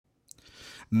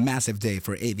Massive day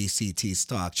for AVCT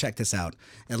stock. Check this out.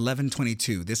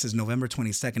 11:22. This is November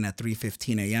 22nd at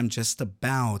 3:15 a.m. Just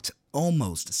about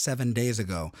almost 7 days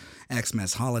ago.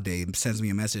 Xmas Holiday sends me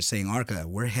a message saying, ARCa,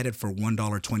 we're headed for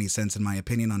 $1.20 in my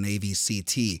opinion on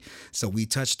AVCT. So we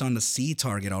touched on the C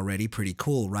target already. Pretty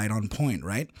cool. Right on point,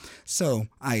 right? So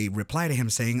I reply to him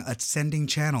saying, ascending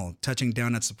channel, touching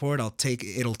down at support. It'll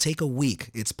take a week.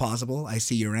 It's possible. I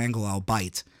see your angle. I'll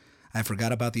bite. I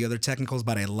forgot about the other technicals,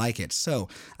 but I like it. So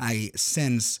I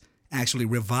since actually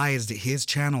revised his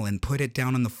channel and put it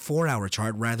down on the 4-hour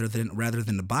chart rather than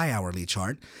the bi-hourly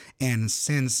chart. And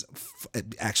since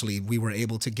actually we were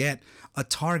able to get a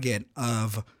target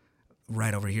of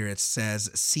right over here, it says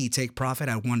C take profit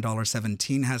at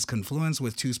 $1.17, has confluence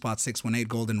with 2.618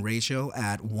 golden ratio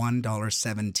at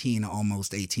 $1.17,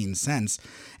 almost 18 cents,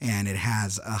 and it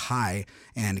has a high,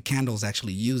 and candles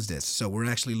actually use this. So we're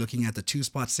actually looking at the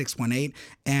 2.618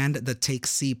 and the take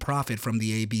C profit from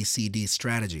the ABCD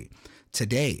strategy.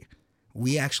 Today,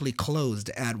 we actually closed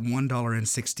at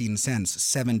 $1.16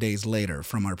 7 days later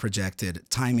from our projected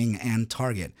timing and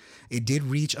target. It did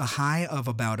reach a high of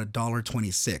about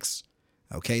 $1.26.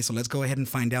 Okay, so let's go ahead and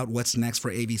find out what's next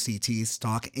for AVCT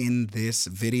stock in this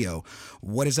video.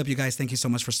 What is up, you guys? Thank you so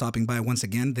much for stopping by once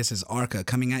again. This is ARCa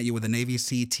coming at you with an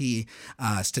AVCT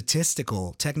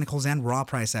statistical, technicals, and raw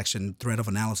price action thread of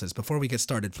analysis. Before we get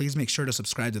started, please make sure to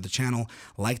subscribe to the channel,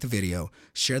 like the video,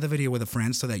 share the video with a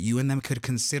friend so that you and them could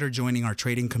consider joining our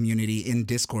trading community in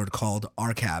Discord called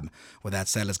ARCab. With that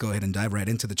said, let's go ahead and dive right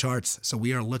into the charts. So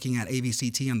we are looking at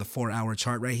AVCT on the 4-hour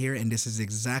chart right here, and this is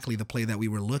exactly the play that we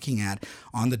were looking at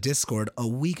on the Discord a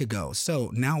week ago. So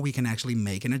now we can actually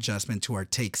make an adjustment to our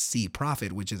take C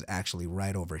profit, which is actually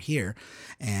right over here.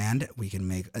 And we can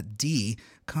make a D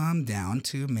come down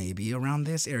to maybe around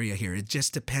this area here. It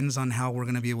just depends on how we're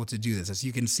going to be able to do this. As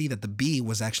you can see that the B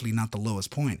was actually not the lowest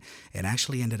point. It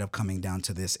actually ended up coming down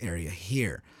to this area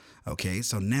here. Okay,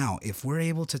 so now if we're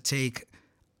able to take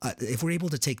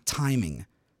timing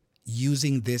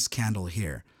using this candle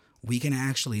here, we can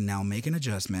actually now make an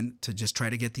adjustment to just try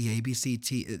to get the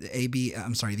ABCD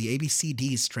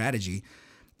strategy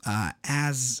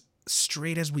as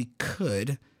straight as we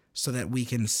could so that we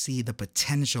can see the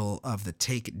potential of the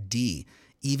take D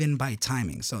even by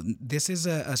timing. So this is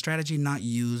a strategy not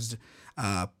used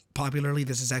popularly.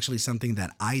 This is actually something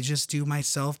that I just do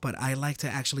myself, but I like to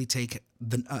actually take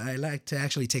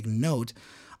note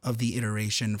of the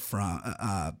iteration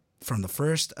from the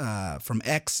first, from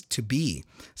X to B,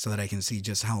 so that I can see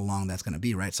just how long that's going to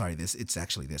be, right? Sorry, it's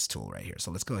actually this tool right here. So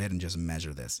let's go ahead and just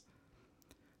measure this.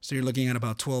 So you're looking at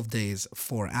about 12 days,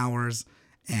 4 hours,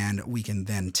 and we can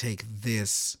then take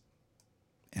this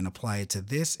and apply it to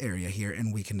this area here,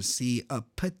 and we can see a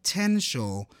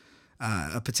potential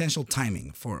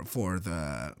timing for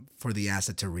the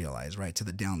asset to realize, right, to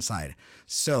the downside.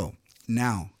 So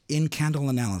now in candle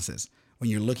analysis, when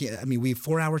you're looking at,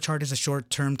 4-hour chart is a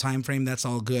short-term time frame. That's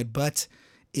all good, but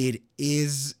it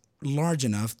is large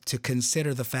enough to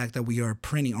consider the fact that we are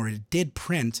printing, or it did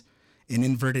print, an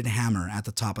inverted hammer at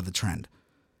the top of the trend.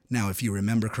 Now, if you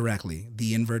remember correctly,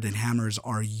 the inverted hammers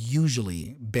are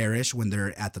usually bearish when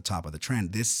they're at the top of the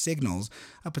trend. This signals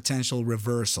a potential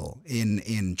reversal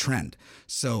in trend.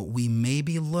 So we may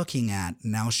be looking at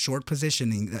now short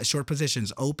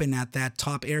positions open at that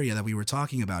top area that we were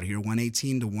talking about here,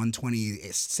 118 to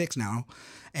 126 now,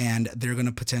 and they're going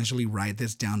to potentially ride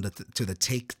this down to the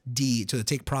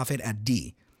take profit at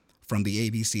D from the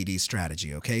ABCD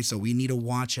strategy. Okay, so we need to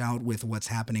watch out with what's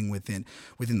happening within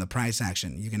the price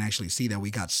action. You can actually see that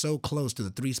we got so close to the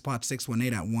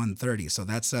 3.618 at 130. So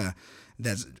that's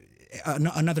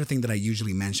another thing that I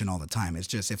usually mention all the time. It's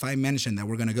just, if I mention that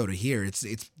we're going to go to here, it's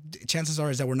chances are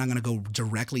is that we're not going to go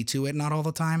directly to it. Not all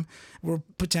the time. We're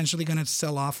potentially going to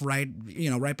sell off right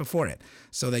before it,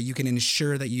 so that you can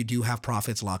ensure that you do have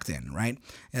profits locked in. Right.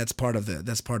 That's part of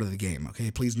the game.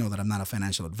 Okay. Please know that I'm not a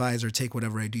financial advisor. Take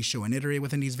whatever I do show and iterate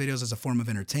within these videos as a form of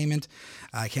entertainment.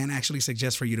 I can't actually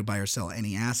suggest for you to buy or sell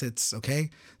any assets. Okay.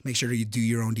 Make sure you do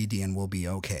your own DD and we'll be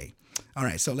okay. All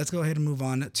right, so let's go ahead and move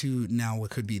on to now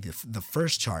what could be the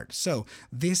first chart. So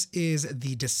this is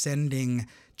the descending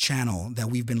channel that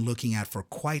we've been looking at for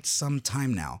quite some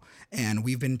time now, and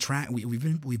we've been tracking it. We've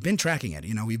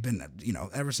been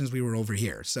ever since we were over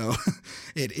here. So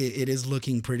it is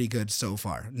looking pretty good so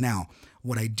far. Now,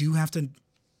 what I do have to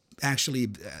actually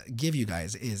give you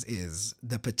guys is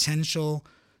the potential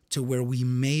to where we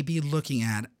may be looking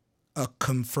at a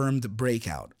confirmed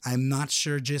breakout. I'm not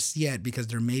sure just yet because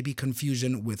there may be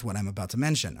confusion with what I'm about to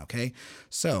mention, okay?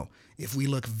 So if we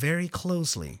look very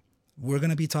closely we're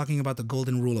going to be talking about the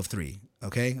golden rule of three.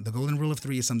 Okay, the golden rule of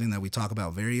three is something that we talk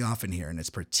about very often here, and it's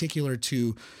particular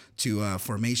to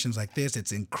formations like this.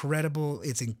 It's incredible.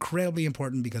 It's incredibly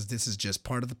important because this is just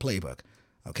part of the playbook.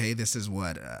 Okay, this is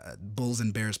what bulls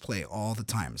and bears play all the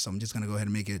time. So I'm just going to go ahead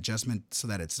and make an adjustment so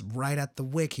that it's right at the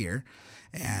wick here,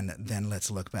 and then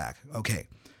let's look back. Okay,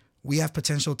 we have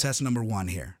potential test number one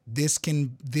here.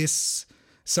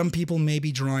 Some people may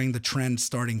be drawing the trend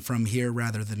starting from here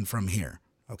rather than from here.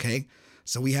 Okay,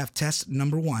 so we have test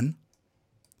number one.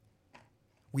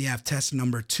 We have test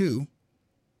number two.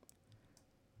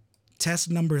 Test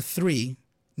number three.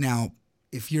 Now,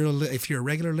 if you're a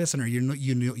regular listener,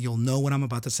 you'll know what I'm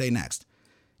about to say next.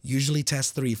 Usually,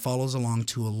 test three follows along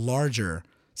to a larger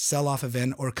sell-off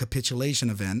event or capitulation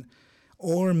event,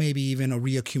 or maybe even a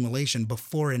reaccumulation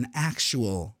before an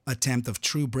actual attempt of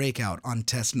true breakout on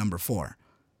test number four.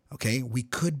 Okay, we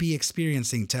could be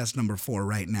experiencing test number four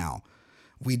right now.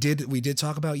 We did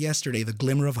talk about yesterday. The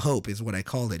glimmer of hope is what I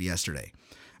called it yesterday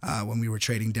when we were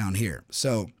trading down here.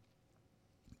 So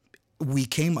we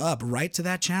came up right to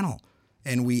that channel,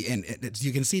 and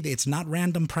you can see that it's not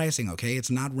random pricing. Okay, it's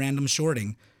not random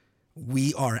shorting.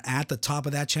 We are at the top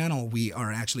of that channel. We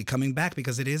are actually coming back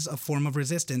because it is a form of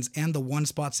resistance, and the 1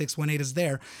 spot 618 is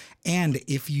there. And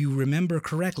if you remember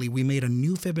correctly, we made a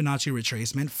new Fibonacci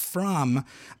retracement from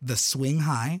the swing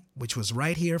high, which was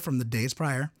right here from the days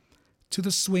prior, to the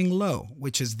swing low,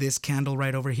 which is this candle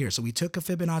right over here. So we took a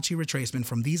Fibonacci retracement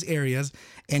from these areas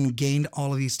and gained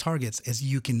all of these targets. As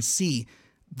you can see,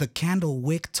 the candle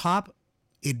wick top,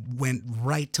 it went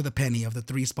right to the penny of the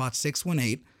 3 spot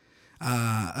 618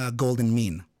 golden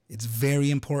mean. It's very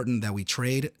important that we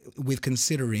trade with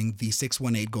considering the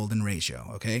 618 golden ratio,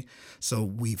 okay? So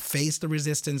we faced the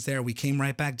resistance there. We came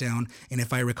right back down. And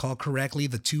if I recall correctly,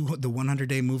 the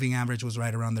 100-day moving average was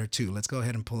right around there too. Let's go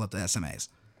ahead and pull up the SMAs.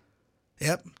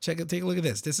 Yep, take a look at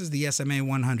this. This is the SMA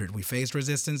 100. We faced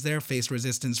resistance there, faced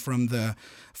resistance from the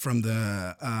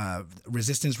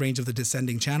resistance range of the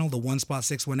descending channel, the 1 spot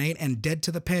 618, and dead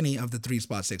to the penny of the 3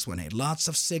 spot 618. Lots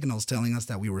of signals telling us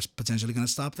that we were potentially going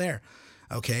to stop there.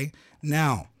 Okay,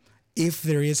 now, if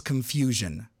there is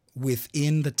confusion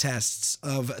within the tests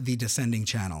of the descending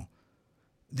channel,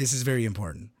 this is very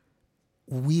important.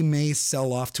 We may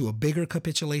sell off to a bigger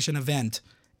capitulation event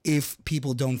if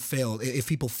people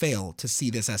fail to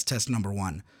see this as test number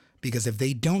one. Because if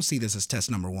they don't see this as test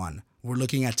number one, we're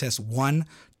looking at test 1,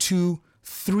 2,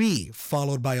 3,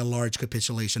 followed by a large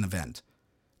capitulation event.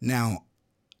 Now,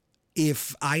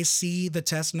 if I see the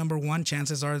test number one,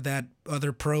 chances are that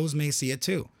other pros may see it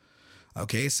too.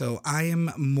 Okay, so I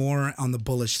am more on the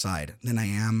bullish side than I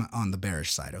am on the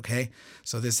bearish side, okay?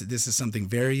 So this is something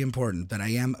very important but I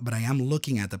am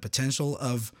looking at the potential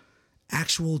of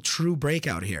actual true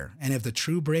breakout here. And if the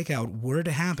true breakout were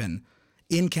to happen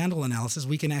in candle analysis,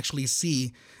 we can actually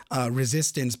see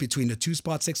resistance between the 2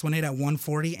 spot 618 at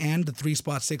 140 and the 3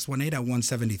 spot 618 at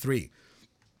 173.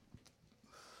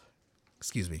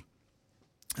 Excuse me.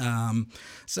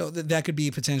 So that could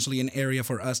be potentially an area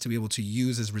for us to be able to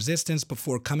use as resistance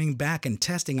before coming back and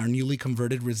testing our newly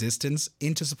converted resistance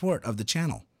into support of the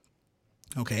channel.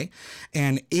 Okay,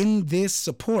 and in this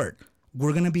support,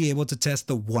 we're going to be able to test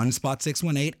the 1 spot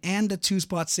 618 and the 2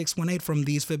 spot 618 from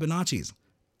these Fibonacci's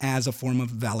as a form of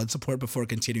valid support before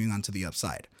continuing on to the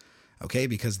upside. Okay,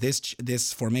 because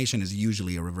this formation is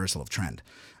usually a reversal of trend.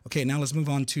 Okay, now let's move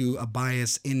on to a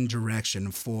bias in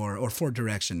direction for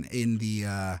direction in the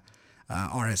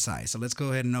RSI. So let's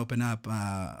go ahead and open up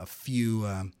a few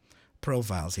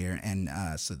profiles here, and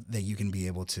so that you can be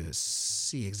able to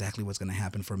see exactly what's going to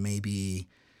happen for maybe.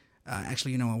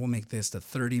 Actually, you know what? We'll make this the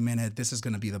 30-minute. This is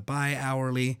going to be the buy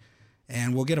hourly,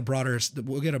 and we'll get a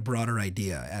broader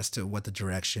idea as to what the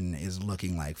direction is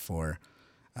looking like for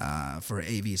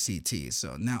AVCT.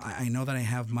 So now I know that I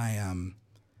have my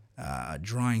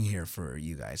drawing here for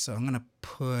you guys. So I'm going to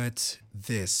put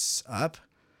this up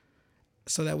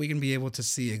so that we can be able to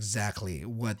see exactly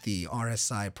what the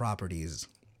RSI properties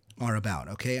are about.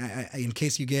 Okay, in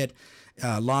case you get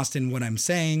lost in what I'm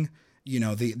saying, you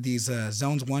know, these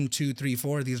zones 1, 2, 3,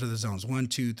 4, these are the zones 1,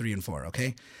 2, 3, and 4.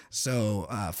 Okay, so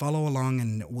follow along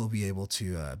and we'll be able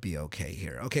to be okay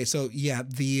here. Okay, so yeah,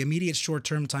 the immediate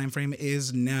short-term time frame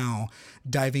is now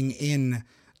diving in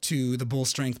to the bull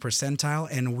strength percentile,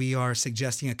 and we are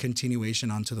suggesting a continuation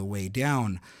onto the way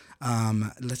down.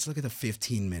 Let's look at the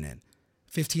 15-minute.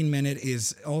 15-minute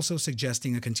is also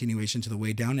suggesting a continuation to the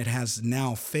way down. It has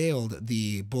now failed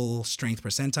the bull strength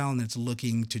percentile, and it's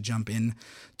looking to jump in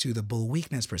to the bull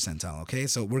weakness percentile. Okay,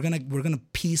 so we're gonna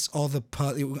piece all the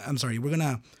we're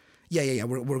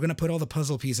gonna put all the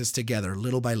puzzle pieces together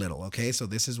little by little. Okay, so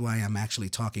this is why I'm actually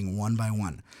talking one by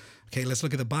one. Okay, let's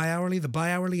look at the bi-hourly. The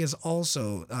bi-hourly is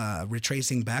also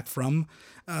retracing back from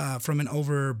an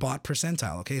overbought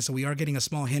percentile. Okay, so we are getting a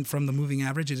small hint from the moving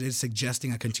average. It is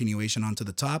suggesting a continuation onto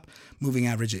the top. Moving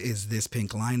average is this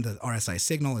pink line. The RSI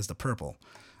signal is the purple.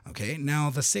 Okay, now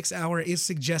the 6 hour is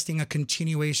suggesting a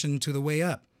continuation to the way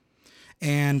up.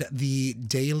 And the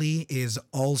daily is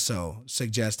also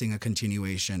suggesting a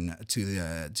continuation to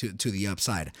the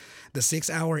upside. The 6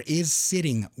 hour is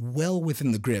sitting well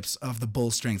within the grips of the bull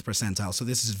strength percentile, so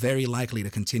this is very likely to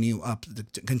continue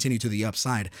to the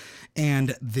upside.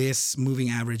 And this moving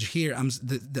average here,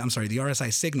 the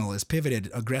RSI signal is pivoted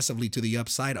aggressively to the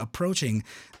upside, approaching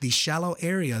the shallow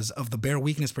areas of the bear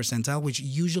weakness percentile, which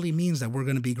usually means that we're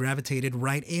going to be gravitated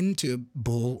right into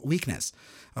bull weakness.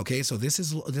 Okay, so this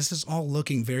is all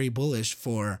looking very bullish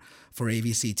for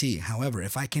AVCT. However,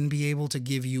 if I can be able to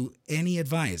give you any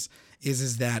advice,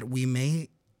 is that we may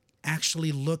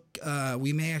actually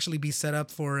be set up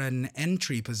for an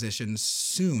entry position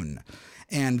soon,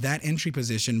 and that entry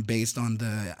position based on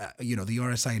the the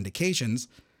RSI indications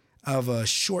of a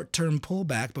short-term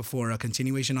pullback before a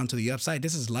continuation onto the upside.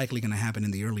 This is likely going to happen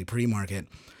in the early pre-market.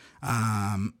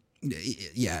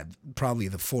 Yeah, probably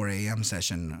the 4 a.m.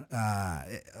 session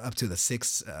up to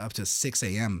 6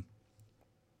 a.m.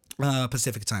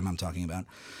 Pacific time I'm talking about.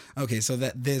 Okay, so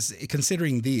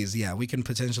considering these, yeah, we can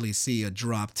potentially see a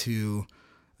drop to,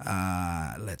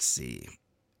 let's see,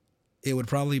 it would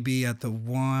probably be at the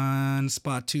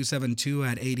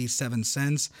 1.272 at 87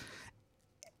 cents.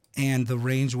 And the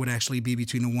range would actually be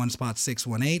between the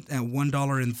 1.618 at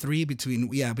 $1.03, between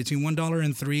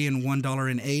 $1.03 and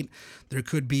 $1.08. There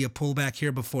could be a pullback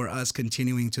here before us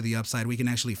continuing to the upside. We can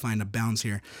actually find a bounce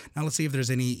here. Now let's see if there's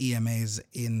any EMAs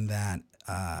in that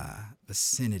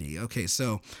vicinity. Okay,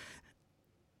 so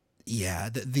yeah,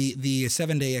 the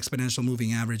 7-day exponential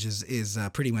moving average is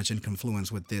pretty much in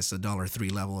confluence with this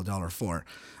 $1.03 level, $1.04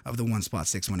 of the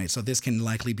 1.618. So this can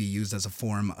likely be used as a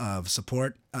form of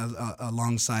support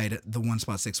alongside the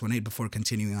 1.618 before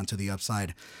continuing on to the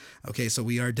upside. Okay, so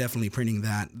we are definitely printing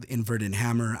that inverted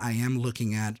hammer. I am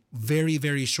looking at very,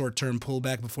 very short-term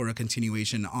pullback before a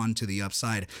continuation onto the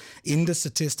upside. In the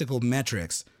statistical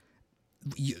metrics,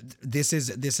 this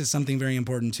is something very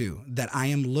important too, that I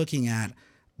am looking at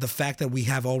the fact that we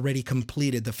have already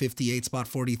completed the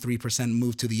 58.43%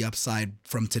 move to the upside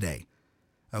from today.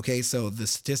 Okay, so the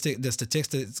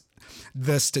statistics,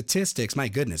 my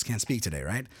goodness, can't speak today,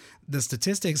 right? The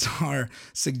statistics are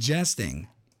suggesting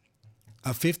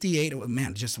a 58,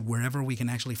 man, just wherever we can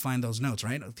actually find those notes,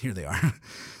 right? Here they are.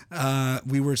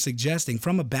 We were suggesting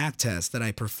from a back test that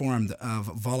I performed of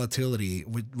volatility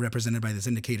represented by this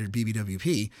indicator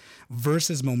BBWP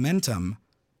versus momentum.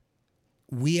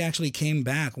 We actually came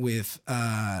back with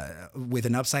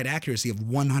an upside accuracy of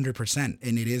 100%,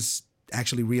 and it is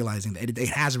actually realizing that it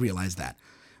has realized that.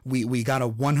 We got a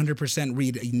 100%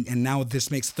 read, and now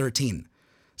this makes 13.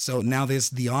 So now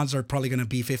the odds are probably going to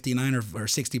be 59 or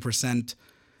 60%.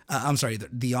 I'm sorry,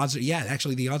 the odds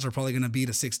are probably going to be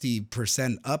to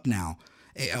 60% up now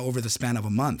over the span of a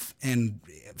month. And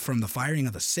from the firing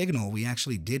of the signal, we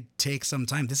actually did take some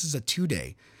time. This is a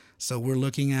 2-day. So we're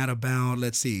looking at about,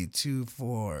 let's see, 2,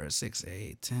 4, 6,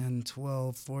 8, 10,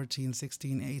 12, 14,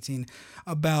 16, 18,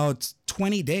 about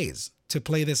 20 days to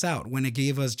play this out when it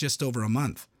gave us just over a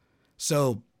month.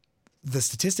 So the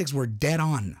statistics were dead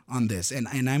on this, and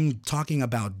I'm talking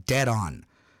about dead on.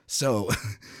 So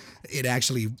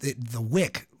the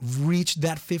wick reached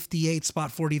that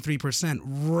 58.43%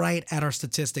 right at our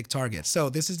statistic target. So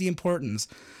this is the importance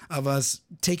of us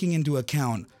taking into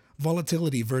account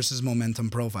volatility versus momentum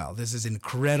profile. This is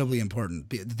incredibly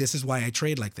important. This is why I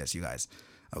trade like this, you guys.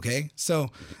 Okay, so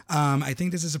I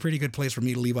think this is a pretty good place for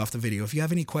me to leave off the video. If you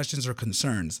have any questions or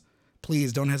concerns,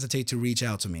 please don't hesitate to reach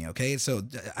out to me, okay? So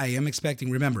I am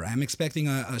expecting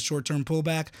a short-term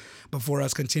pullback before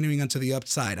us continuing onto the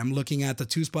upside. I'm looking at the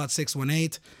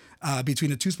 2.618,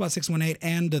 between the 2.618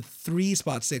 and the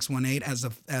 3.618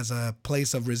 as a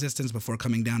place of resistance before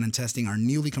coming down and testing our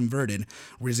newly converted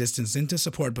resistance into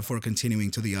support before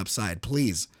continuing to the upside.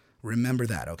 Please remember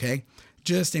that, okay?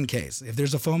 Just in case. If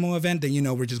there's a FOMO event, then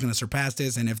we're just going to surpass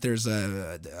this. And if there's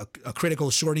a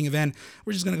critical shorting event,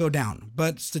 we're just going to go down.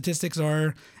 But the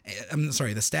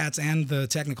stats and the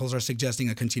technicals are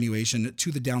suggesting a continuation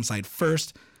to the downside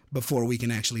first before we can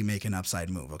actually make an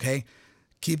upside move, okay?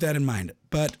 Keep that in mind.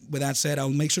 But with that said, I'll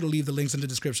make sure to leave the links in the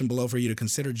description below for you to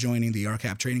consider joining the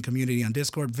ARCa trading community on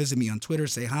Discord. Visit me on Twitter,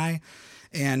 say hi.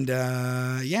 And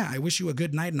yeah, I wish you a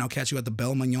good night, and I'll catch you at the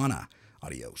Bell Mañana.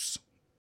 Adios.